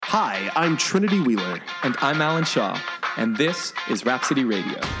Hi, I'm Trinity Wheeler. And I'm Alan Shaw, and this is Rhapsody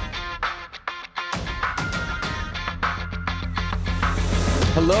Radio.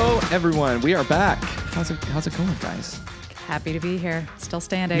 Hello, everyone. We are back. How's it going, guys? Happy to be here. Still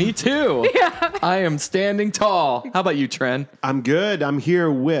standing. Me too. Yeah. I am standing tall. How about you, Tren? I'm good. I'm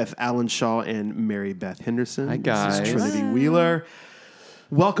here with Alan Shaw and Mary Beth Henderson. Hi, guys. This is Trinity Wheeler.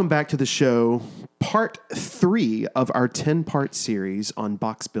 Welcome back to the show. Part 3 of our 10-part series on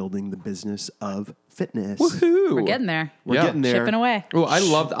box building, the business of fitness. Woohoo! We're getting there. We're getting there. Chipping away. Oh,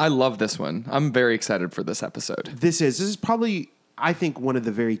 I love this one. I'm very excited for this episode. This is probably, I think, one of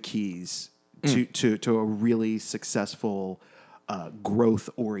the very keys to a really successful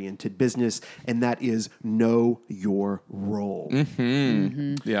growth-oriented business, and that is know your role.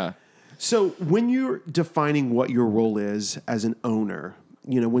 Yeah. So when you're defining what your role is as an owner,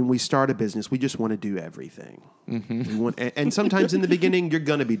 you know, when we start a business, we just want to do everything. We want, and sometimes in the beginning, you're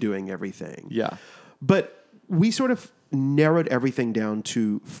going to be doing everything. Yeah. But we sort of narrowed everything down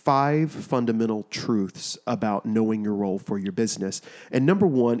to 5 fundamental truths about knowing your role for your business. And number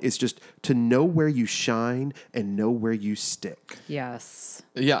 1 is just to know where you shine and know where you stick. Yes.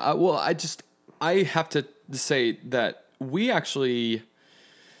 Yeah. I have to say that we actually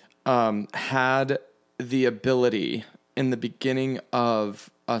had the ability in the beginning of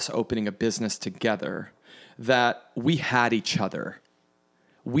us opening a business together that we had each other.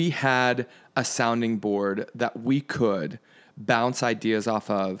 We had a sounding board that we could bounce ideas off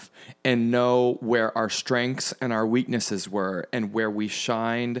of and know where our strengths and our weaknesses were and where we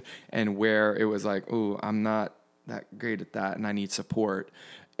shined and where it was like, ooh, I'm not that great at that and I need support.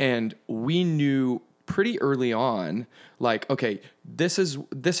 And we knew pretty early on, like, okay, this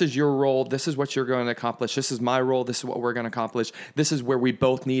is your role. This is what you're going to accomplish. This is my role. This is what we're going to accomplish. This is where we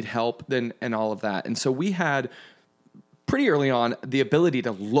both need help and all of that. And so we had pretty early on the ability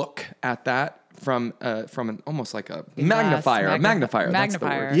to look at that from an almost like a magnifier. That's the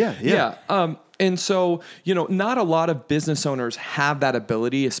word. Yeah. And so, you know, not a lot of business owners have that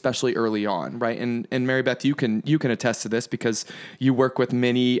ability, especially early on, right? And Mary Beth, you can attest to this because you work with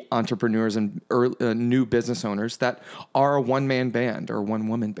many entrepreneurs and new business owners that are a one-man band or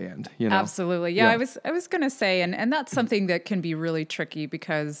one-woman band. You know, Absolutely. Yeah. I was going to say, and that's something that can be really tricky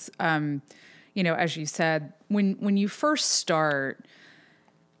because, you know, as you said, when you first start,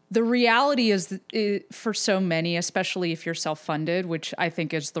 the reality is for so many, especially if you're self-funded, which I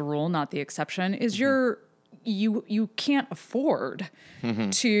think is the rule, not the exception, is you can't afford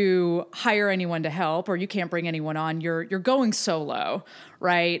to hire anyone to help, or you can't bring anyone on. You're going solo,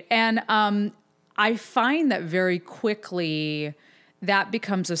 right? And I find that very quickly that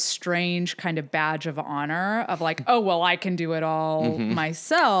becomes a strange kind of badge of honor of like, oh, well, I can do it all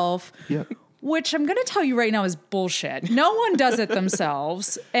myself. Yeah. Which I'm going to tell you right now is bullshit. No one does it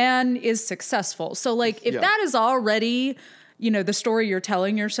themselves and is successful. So like if that is already, you know, the story you're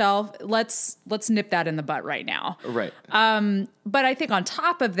telling yourself, let's nip that in the butt right now. Right. But I think on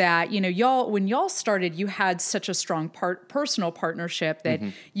top of that, you know, when y'all started, you had such a strong personal partnership that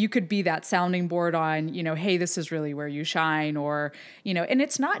you could be that sounding board on, you know, hey, this is really where you shine, or, you know, and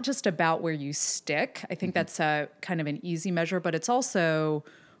it's not just about where you stick. I think that's a kind of an easy measure, but it's also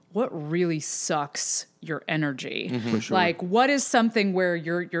what really sucks your energy. For sure. Like what is something where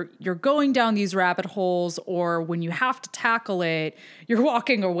you're going down these rabbit holes, or when you have to tackle it, you're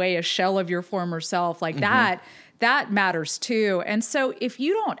walking away a shell of your former self. Like that matters too. And so if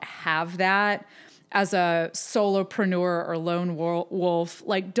you don't have that as a solopreneur or lone wolf,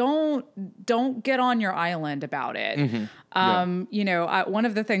 like don't get on your island about it. You know, one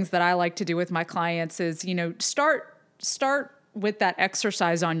of the things that I like to do with my clients is, you know, start with that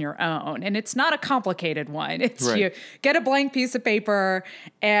exercise on your own. And it's not a complicated one. It's you get a blank piece of paper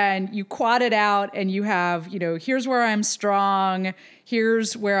and you quad it out and you have, you know, here's where I'm strong.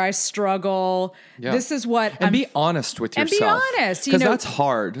 Here's where I struggle. Yeah. This is what and be honest with yourself. And be honest. Because that's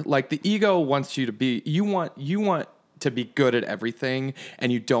hard. Like the ego wants you to be, you want to be good at everything,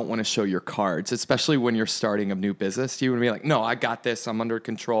 and you don't want to show your cards, especially when you're starting a new business. You want to be like, no, I got this. I'm under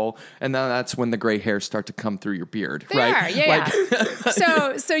control. And then that's when the gray hairs start to come through your beard, right? Yeah.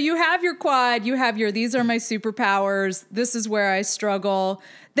 So you have your quad, you have your, these are my superpowers. This is where I struggle.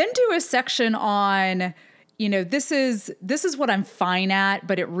 Then do a section on, you know, this is what I'm fine at,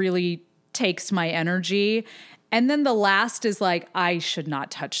 but it really takes my energy. And then the last is like, I should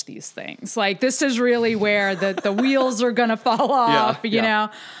not touch these things. Like, this is really where the wheels are going to fall off, you know?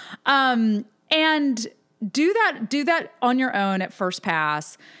 And do that on your own at first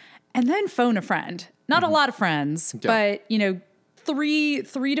pass, and then phone a friend. Not a lot of friends, but, you know, three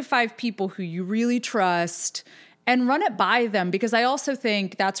to five people who you really trust and run it by them, because I also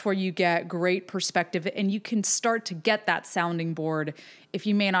think that's where you get great perspective, and you can start to get that sounding board if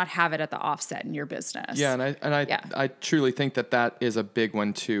you may not have it at the offset in your business. Yeah, I truly think that is a big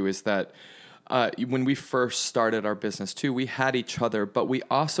one too, is that when we first started our business too, we had each other, but we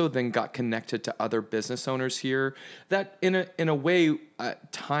also then got connected to other business owners here that in a way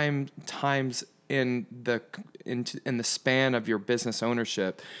times in the span of your business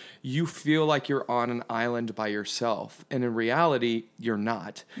ownership, you feel like you're on an island by yourself, and in reality, you're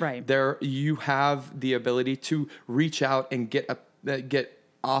not. Right. There, you have the ability to reach out and get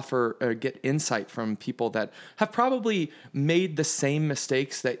insight from people that have probably made the same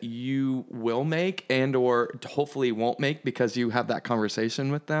mistakes that you will make and or hopefully won't make because you have that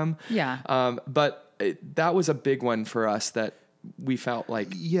conversation with them. Yeah. But that was a big one for us that we felt like.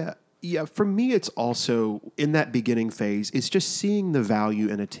 Yeah. Yeah. For me, it's also in that beginning phase, it's just seeing the value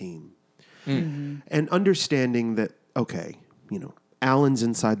in a team and understanding that, okay, Alan's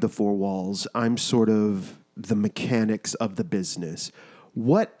inside the four walls. I'm sort of the mechanics of the business.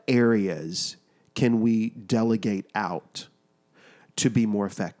 What areas can we delegate out to be more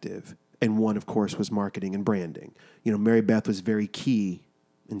effective? And one, of course, was marketing and branding. Mary Beth was very key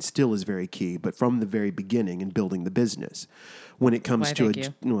and still is very key, but from the very beginning in building the business. When it comes to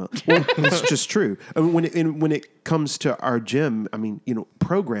it's just true. I mean, when it comes to our gym, I mean,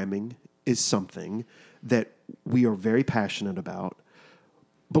 programming is something that we are very passionate about,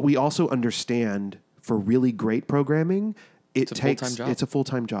 but we also understand for really great programming, it's a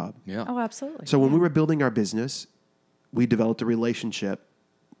full-time job. Yeah. Oh, absolutely. So when we were building our business, we developed a relationship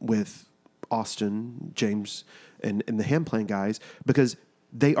with Austin, James, and the Hand Plan guys because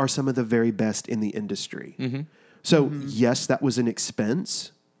they are some of the very best in the industry. Mm-hmm. So yes, that was an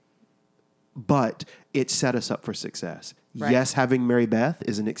expense, but it set us up for success. Right. Yes, having Mary Beth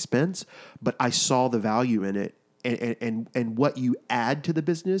is an expense, but I saw the value in it, and what you add to the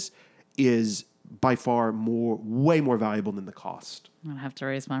business is by far way more valuable than the cost. I'm going to have to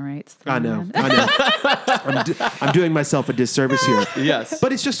raise my rates. I know. I'm doing myself a disservice here. Yes.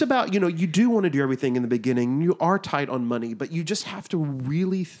 But it's just about, you do want to do everything in the beginning. You are tight on money, but you just have to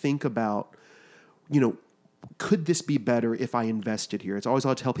really think about, could this be better if I invested here? It's always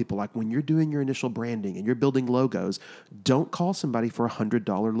I'll tell people, like, when you're doing your initial branding and you're building logos, don't call somebody for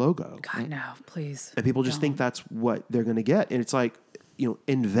 $100 logo. God, no, please. And people just think that's what they're going to get. And it's like,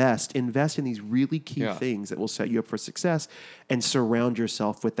 invest in these really key things that will set you up for success and surround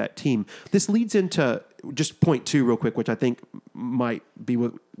yourself with that team. This leads into just point 2 real quick, which I think might be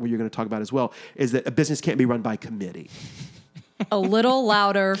what you're going to talk about as well, is that a business can't be run by committee. A little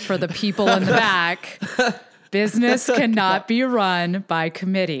louder for the people in the back. Business cannot be run by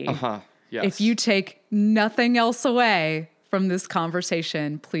committee. Yes. If you take nothing else away from this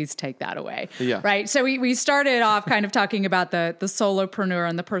conversation, please take that away. Yeah. Right. So we started off kind of talking about the solopreneur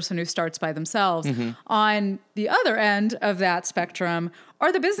and the person who starts by themselves. Mm-hmm. On the other end of that spectrum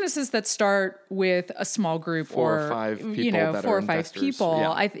are the businesses that start with a small group 4 or 5 people, 4 or 5 people.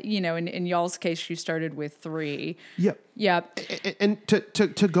 Yeah. In y'all's case, you started with 3. Yep. Yep. And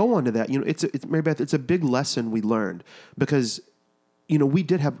to go on to that, it's Mary Beth, it's a big lesson we learned because, we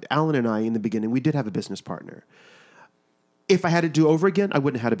did have, Alan and I in the beginning, we did have a business partner. If I had to do over again, I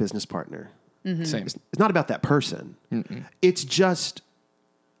wouldn't have had a business partner. Mm-hmm. Same. It's not about that person. Mm-mm. It's just,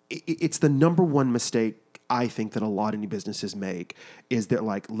 it's the number one mistake I think that a lot of new businesses make is they're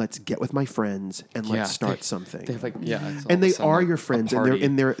like, let's get with my friends and let's start something. They're like, and they are your friends,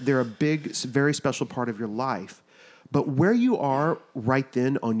 and they're a big, very special part of your life. But where you are right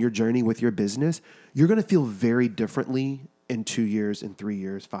then on your journey with your business, you're going to feel very differently in 2 years, in 3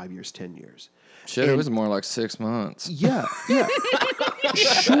 years, 5 years, 10 years. Shit, it was more like 6 months. Yeah.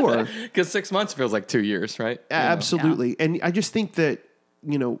 Sure. Because 6 months feels like 2 years, right? Absolutely. Yeah. And I just think that,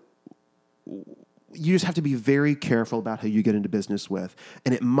 you just have to be very careful about who you get into business with.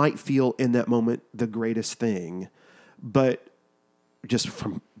 And it might feel in that moment the greatest thing, but just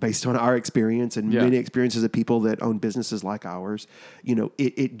based on our experience and many experiences of people that own businesses like ours,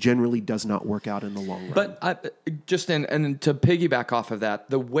 it generally does not work out in the long run. But and to piggyback off of that,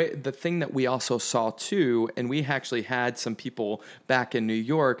 the thing that we also saw too, and we actually had some people back in New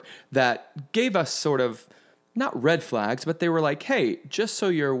York that gave us sort of not red flags, but they were like, hey, just so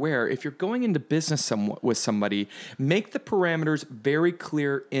you're aware, if you're going into business with somebody, make the parameters very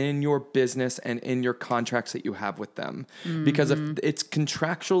clear in your business and in your contracts that you have with them. Mm-hmm. Because if it's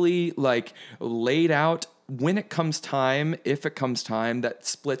contractually laid out, when it comes time, if it comes time, that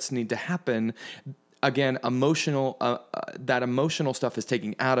splits need to happen. Again, that emotional stuff is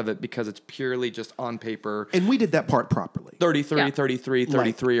taking out of it because it's purely just on paper. And we did that part properly.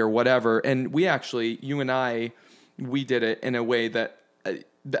 33, or whatever. And we actually, you and I, we did it in a way that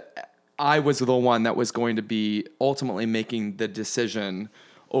I was the one that was going to be ultimately making the decision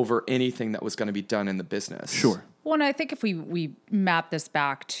over anything that was going to be done in the business. Sure. Well, and I think if we map this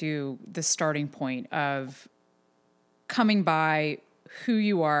back to the starting point of coming by who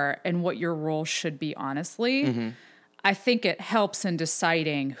you are and what your role should be, honestly, I think it helps in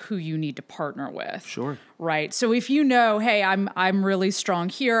deciding who you need to partner with. Sure. Right. So if you know, hey, I'm really strong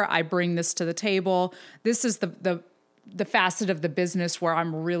here, I bring this to the table. This is the facet of the business where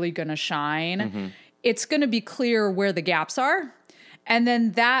I'm really going to shine. It's going to be clear where the gaps are. And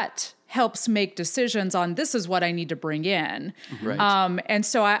then that helps make decisions on this is what I need to bring in. Right. And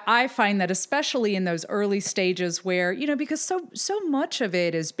so I find that especially in those early stages where, because so much of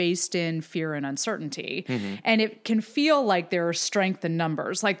it is based in fear and uncertainty. And it can feel like there are strength in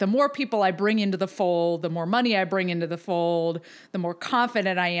numbers. Like the more people I bring into the fold, the more money I bring into the fold, the more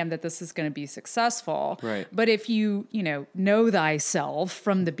confident I am that this is going to be successful. Right. But if you know thyself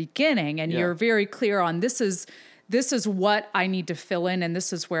from the beginning and you're very clear on this is what I need to fill in and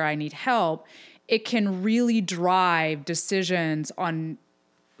this is where I need help, it can really drive decisions on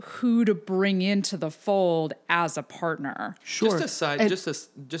who to bring into the fold as a partner. Sure. Just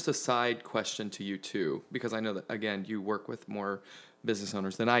a side question to you too, because I know that again you work with more business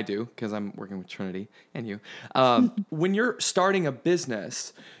owners than I do because I'm working with Trinity and you. When you're starting a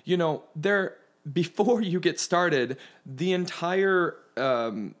business, before you get started, the entire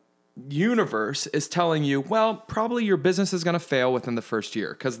universe is telling you, well, probably your business is going to fail within the first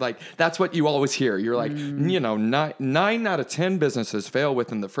year. Cause that's what you always hear. You're like, 9 out of 10 businesses fail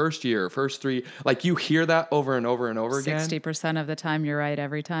within the first year, first 3, like you hear that over and over and over again. 60% of the time you're right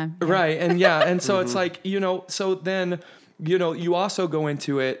every time. Yeah. Right. And and so it's like, so then, you also go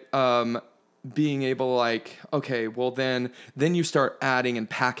into it, being able like, okay, well then you start adding and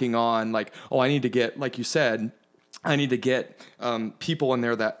packing on like, oh, I need to get, like you said, I need to get people in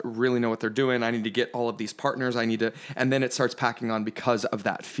there that really know what they're doing. I need to get all of these partners. And then it starts packing on because of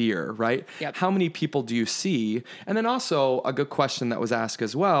that fear, right? Yep. How many people do you see? And then also a good question that was asked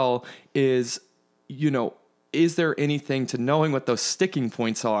as well is, is there anything to knowing what those sticking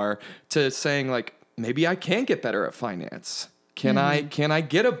points are to saying like, maybe I can get better at finance? Can I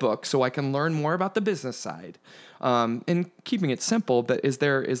get a book so I can learn more about the business side? And keeping it simple, but is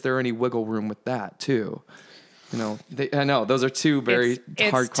there any wiggle room with that too? I know those are two very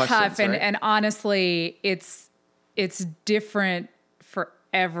hard questions. Tough, right? and honestly, it's different for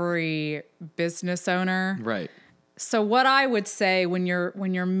every business owner. Right. So what I would say when you're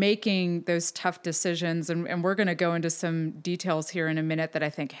making those tough decisions, and we're going to go into some details here in a minute that I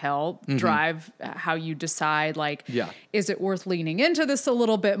think help drive how you decide, like, is it worth leaning into this a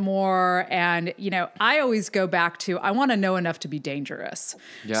little bit more? And, I always go back to, I want to know enough to be dangerous.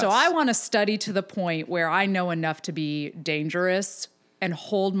 Yes. So I want to study to the point where I know enough to be dangerous and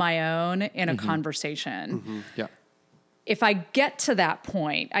hold my own in a conversation. Yeah. If I get to that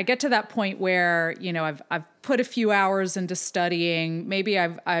point, where, I've put a few hours into studying, maybe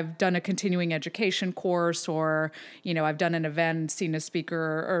I've done a continuing education course, or, I've done an event, seen a speaker,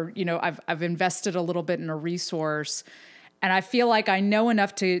 or, I've invested a little bit in a resource, and I feel like I know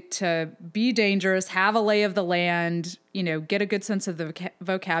enough to be dangerous, have a lay of the land, get a good sense of the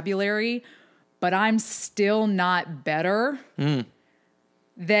vocabulary, but I'm still not better,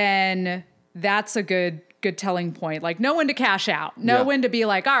 then that's a good telling point. Like, know when to cash out, know when to be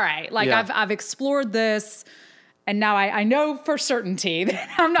like, all right, like I've explored this, and now I know for certainty that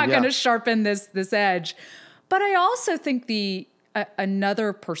I'm not going to sharpen this edge. But I also think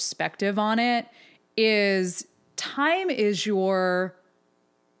another perspective on it is time is your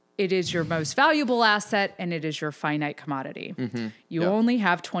most valuable asset, and it is your finite commodity. You only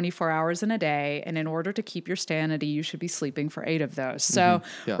have 24 hours in a day, and in order to keep your sanity, you should be sleeping for 8 of those. So,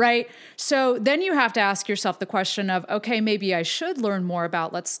 right? So then you have to ask yourself the question of, okay, maybe I should learn more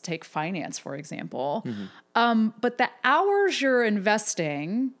about, let's take finance, for example. But the hours you're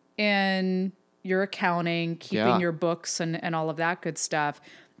investing in your accounting, keeping your books and all of that good stuff,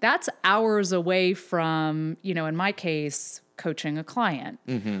 that's hours away from, in my case, coaching a client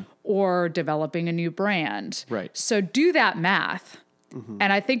or developing a new brand. Right. So do that math.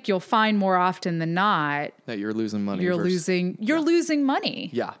 And I think you'll find more often than not that you're losing money. You're losing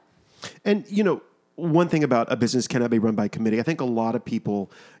money. Yeah. And, one thing about a business cannot be run by committee. I think a lot of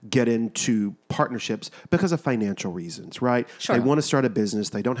people get into partnerships because of financial reasons, right? Sure. They want to start a business.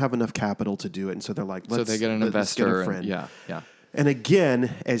 They don't have enough capital to do it. And so they're like, so they get an investor. Get a friend. Yeah. And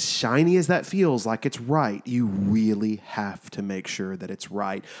again, as shiny as that feels like it's right, you really have to make sure that it's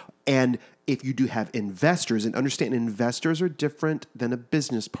right. And if you do have investors, and understand investors are different than a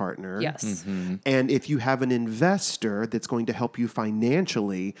business partner. Yes. And if you have an investor that's going to help you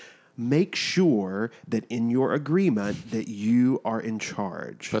financially, make sure that in your agreement that you are in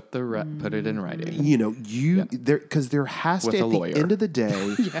charge. Put it in writing. You know, because there has With to, a at lawyer. the end of the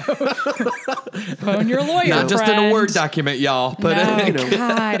day, Phone your lawyer, Not just in a friend. Word document, y'all. But No,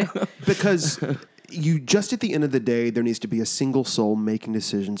 God. because you just at the end of the day, there needs to be a single soul making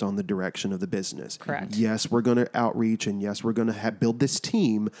decisions on the direction of the business. Correct. Yes, we're going to outreach, and yes, we're going to build this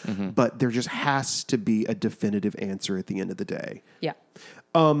team, but there just has to be a definitive answer at the end of the day. Yeah.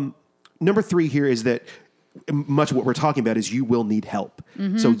 Number 3 here is that much of what we're talking about is you will need help.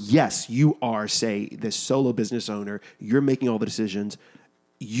 So yes, you are, say, this solo business owner. You're making all the decisions.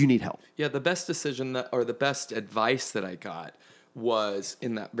 You need help. Yeah, the best decision or the best advice that I got was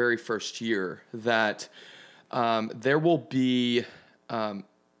in that very first year that there will be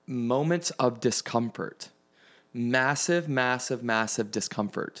moments of discomfort, massive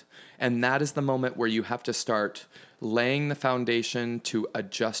discomfort. And that is the moment where you have to start laying the foundation to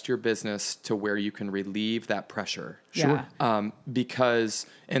adjust your business to where you can relieve that pressure. Sure. Because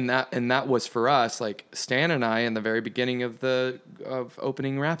and that was for us, like Stan and I in the very beginning of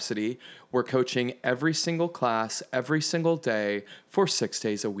opening Rhapsody, we're coaching every single class, every single day for 6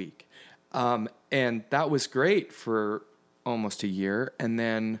 days a week. And that was great for almost a year. And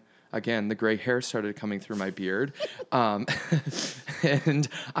then again, the gray hair started coming through my beard. And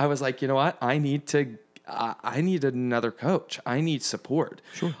I was like, you know what? I need another coach. I need support.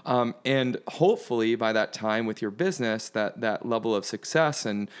 Sure. And hopefully by that time with your business, that level of success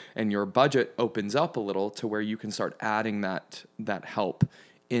and your budget opens up a little to where you can start adding that help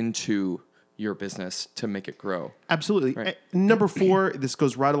into your business to make it grow. Absolutely. Right. Number 4, this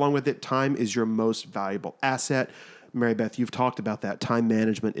goes right along with it. Time is your most valuable asset. Mary Beth, you've talked about that. Time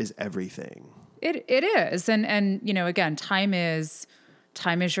management is everything. It is. And you know, again, time is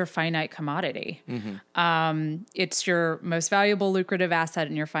your finite commodity. It's your most valuable, lucrative asset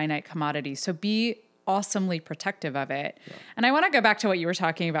in your finite commodity. So be awesomely protective of it. Yeah. And I want to go back to what you were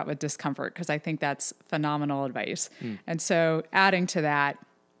talking about with discomfort, because I think that's phenomenal advice. And so adding to that,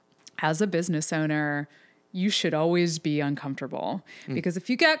 as a business owner, you should always be uncomfortable, because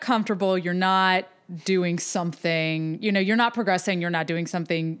if you get comfortable, you're not doing something, you're not progressing, you're not doing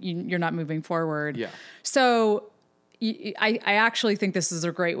something, you're not moving forward. Yeah. So I actually think this is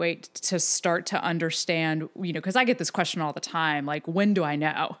a great way to start to understand, because I get this question all the time, like, when do I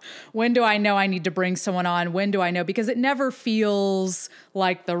know? When do I know I need to bring someone on? When do I know? Because it never feels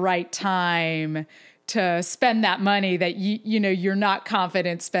like the right time to spend that money that you're not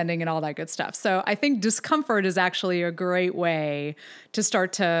confident spending and all that good stuff. So I think discomfort is actually a great way to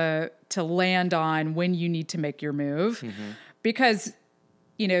start to land on when you need to make your move, because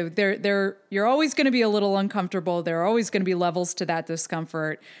you're always going to be a little uncomfortable. There are always going to be levels to that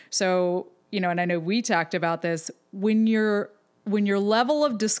discomfort. So, and I know we talked about this, when your level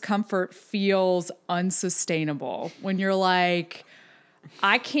of discomfort feels unsustainable, when you're like,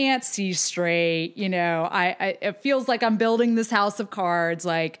 I can't see straight, it feels like I'm building this house of cards.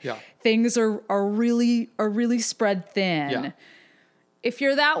 Like things are really spread thin. Yeah. If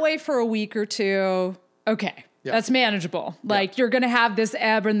you're that way for a week or two, okay. Yeah. That's manageable. Like you're going to have this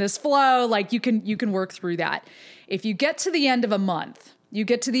ebb and this flow. Like you can work through that. If you get to the end of a month, you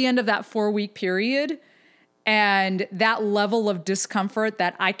get to the end of that 4-week period, and that level of discomfort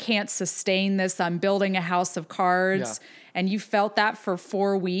that I can't sustain this, I'm building a house of cards, and you felt that for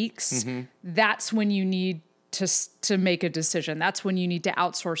 4 weeks, that's when you need to make a decision. That's when you need to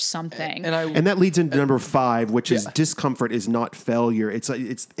outsource something. And that leads into number 5, which is discomfort is not failure.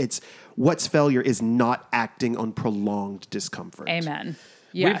 It's what's failure is not acting on prolonged discomfort. Amen.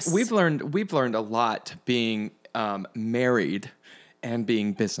 Yes. We've learned a lot being married and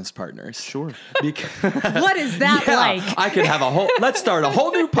being business partners. Sure. What is that like? I could have let's start a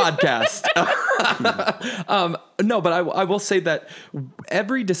whole new podcast. No, but I will say that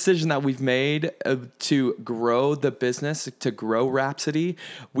every decision that we've made to grow the business, to grow Rhapsody,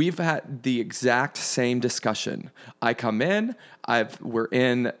 we've had the exact same discussion. I come in, we're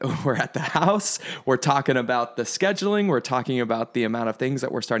at the house, we're talking about the scheduling, we're talking about the amount of things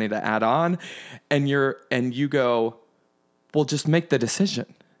that we're starting to add on, and you go, well, just make the decision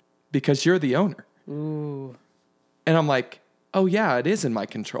because you're the owner. Ooh. And I'm like, oh yeah, it is in my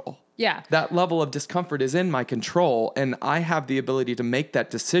control. Yeah. That level of discomfort is in my control, and I have the ability to make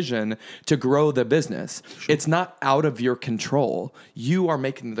that decision to grow the business. It's not out of your control. You are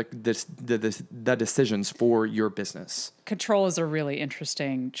making the decisions for your business. Control is a really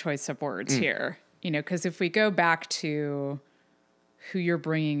interesting choice of words here, because if we go back to who you're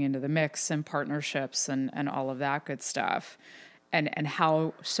bringing into the mix and partnerships and all of that good stuff, and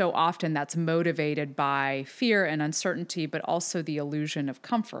how so often that's motivated by fear and uncertainty, but also the illusion of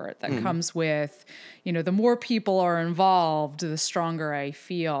comfort that comes with, the more people are involved, the stronger I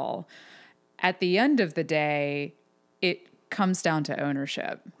feel. At the end of the day, it comes down to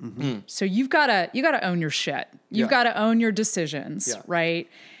ownership. So you gotta own your shit. You've got to own your decisions, right?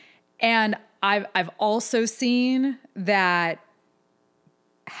 And I've also seen that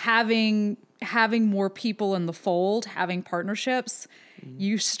having more people in the fold, having partnerships,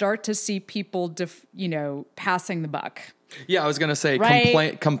 you start to see people, passing the buck. Yeah, I was gonna say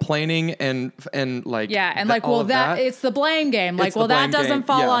Right? complaining and like it's the blame game. Like, It's the well, that blame doesn't game.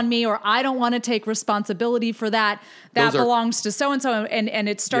 fall Yeah. on me, or I don't want to take responsibility for that. That Those are- belongs to so and so, and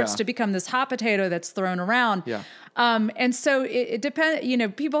it starts Yeah. to become this hot potato that's thrown around. Yeah. And so it depends.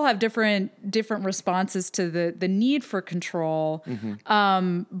 People have different responses to the need for control.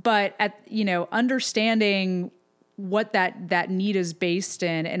 But understanding what that need is based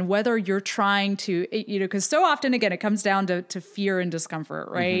in, and whether you're trying to, because so often, again, it comes down to fear and discomfort,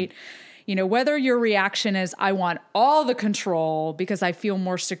 right? Whether your reaction is, I want all the control because I feel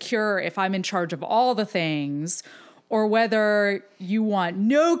more secure if I'm in charge of all the things, or whether you want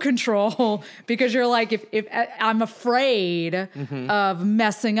no control because you're like, if I'm afraid of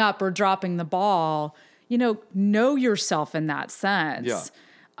messing up or dropping the ball, know yourself in that sense. Yeah.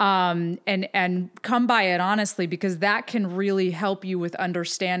 And come by it honestly, because that can really help you with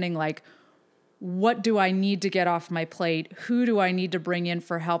understanding, like, what do I need to get off my plate? Who do I need to bring in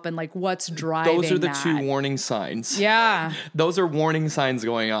for help? And like, what's driving Those are the that? two warning signs. Yeah. Those are warning signs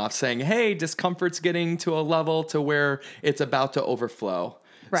going off saying, hey, discomfort's getting to a level to where it's about to overflow.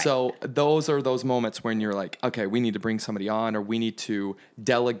 Right. So those are those moments when you're like, okay, we need to bring somebody on, or we need to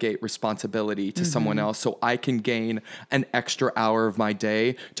delegate responsibility to someone else so I can gain an extra hour of my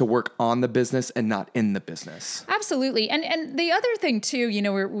day to work on the business and not in the business. Absolutely. And the other thing too,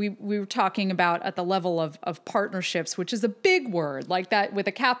 we were talking about at the level of partnerships, which is a big word, like that with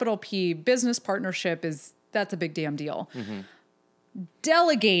a capital P. Business partnership that's a big damn deal.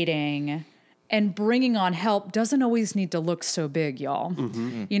 Delegating and bringing on help doesn't always need to look so big, y'all.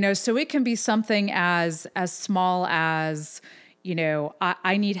 So it can be something as small as,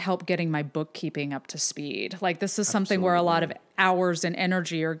 I need help getting my bookkeeping up to speed. Like, this is something where a lot of hours and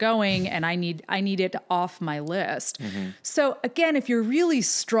energy are going, and I need it off my list. So again, if you're really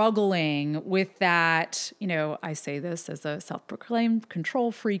struggling with that, I say this as a self-proclaimed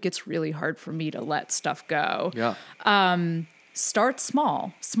control freak, it's really hard for me to let stuff go. Yeah. Start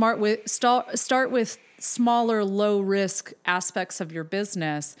small. Start with smaller, low risk aspects of your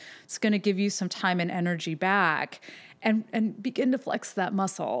business. It's going to give you some time and energy back, and begin to flex that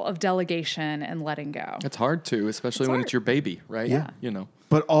muscle of delegation and letting go. It's hard to, especially when it's your baby, right? Yeah.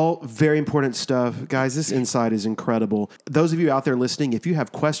 But all very important stuff. Guys, this insight is incredible. Those of you out there listening, if you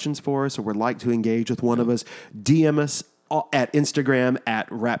have questions for us or would like to engage with one of us, DM us at Instagram at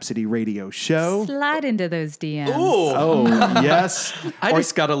Rhapsody Radio Show. Slide into those DMs. Oh, yes. I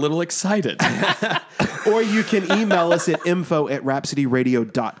just got a little excited. Or you can email us at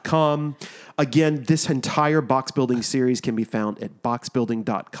info@rhapsodyradio.com. Again, this entire box building series can be found at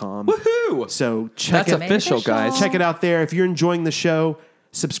boxbuilding.com. Woohoo! So check That's it. official, guys. Check it out there. If you're enjoying the show,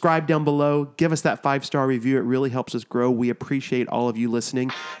 subscribe down below. Give us that 5-star review. It really helps us grow. We appreciate all of you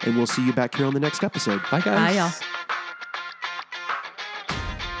listening, and we'll see you back here on the next episode. Bye, guys. Bye, y'all.